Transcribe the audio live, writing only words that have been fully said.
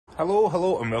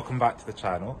Hello and welcome back to the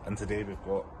channel, and today we've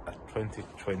got a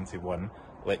 2021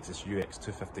 Lexus UX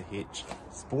 250h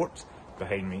Sport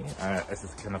behind me. This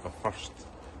is kind of a first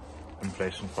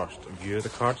impression, first view of the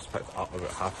car. Just picked it up about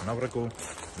half an hour ago and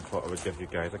thought I would give you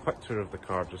guys a quick tour of the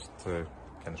car just to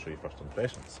kind of show you first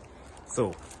impressions.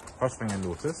 So, first thing I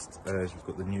noticed is we've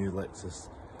got the new Lexus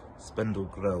spindle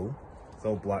grille. It's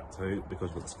all blacked out because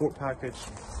we've got the Sport package.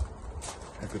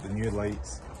 I've got the new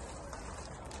lights,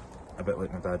 a bit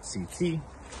like my dad's CT.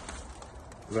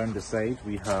 Around the side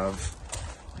we have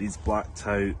these blacked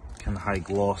out kind of high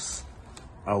gloss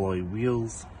alloy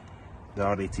wheels. They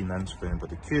are 18-inch for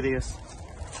anybody curious.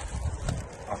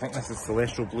 I think this is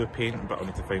celestial blue paint, but I'll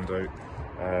need to find out.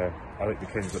 I like the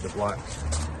kind of the black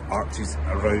arches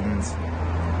around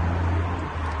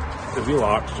the wheel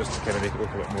arch just to kind of make it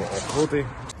look a bit more off-roady.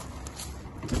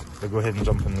 I'll go ahead and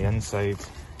jump on the inside.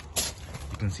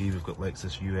 You can see we've got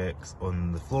Lexus UX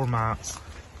on the floor mats.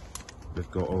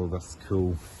 We've got all this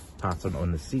cool pattern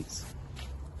on the seats.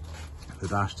 The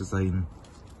dash design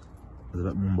is a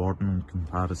bit more modern in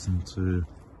comparison to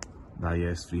the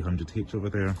IS 300h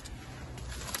over there.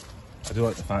 I do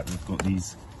like the fact that we've got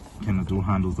these kind of door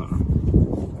handles that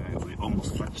are like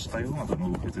almost fridge style. I don't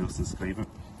know how else to describe it.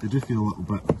 They do feel a little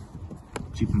bit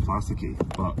cheap and plasticky,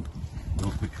 but they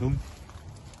look quite cool.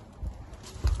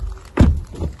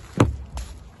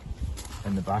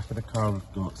 In the back of the car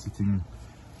we've got seating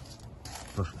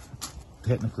for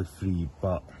technically 3,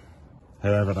 but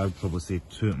however I would probably say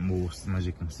 2 at most, and as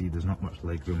you can see there's not much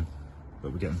leg room,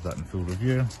 but we'll get into that in full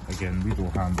review. Again, wheel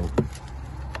handle.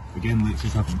 Again,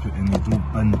 Lexus haven't put any door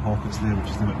bin pockets there, which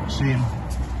is a bit of a shame.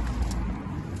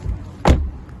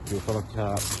 Dual filler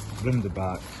cap, round the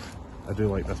back. I do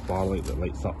like this bar light that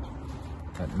lights up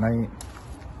at night.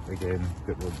 Again,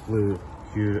 got the blue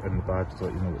Q in the badge to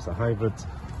let you know it's a hybrid.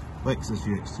 Lexus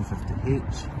UX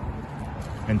 250h,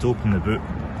 and to open the boot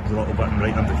there's a little button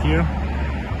right under here.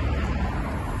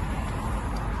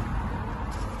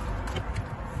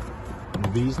 A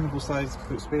reasonable sized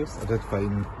boot space. I did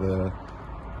find the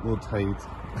load height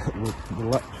a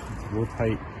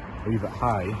wee bit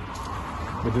high.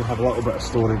 We do have a little bit of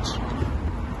storage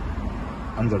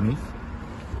underneath,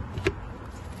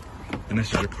 and this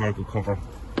is your cargo cover,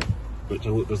 which I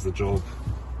hope does the job.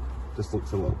 Just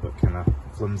looks a little bit kind of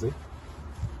flimsy.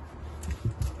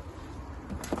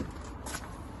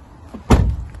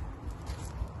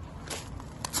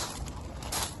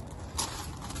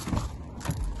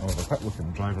 I'll have a quick look at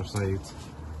the driver's side.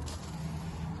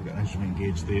 We've got an instrument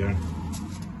gauge there.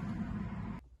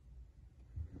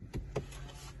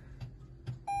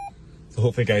 So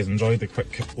hopefully you guys enjoyed the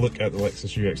quick look at the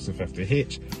Lexus UX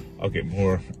 250h. I'll get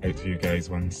more out to you guys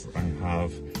once I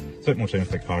have a bit more time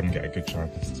with the car and get a good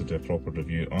chance to do a proper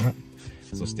review on it.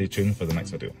 So stay tuned for the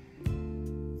next video.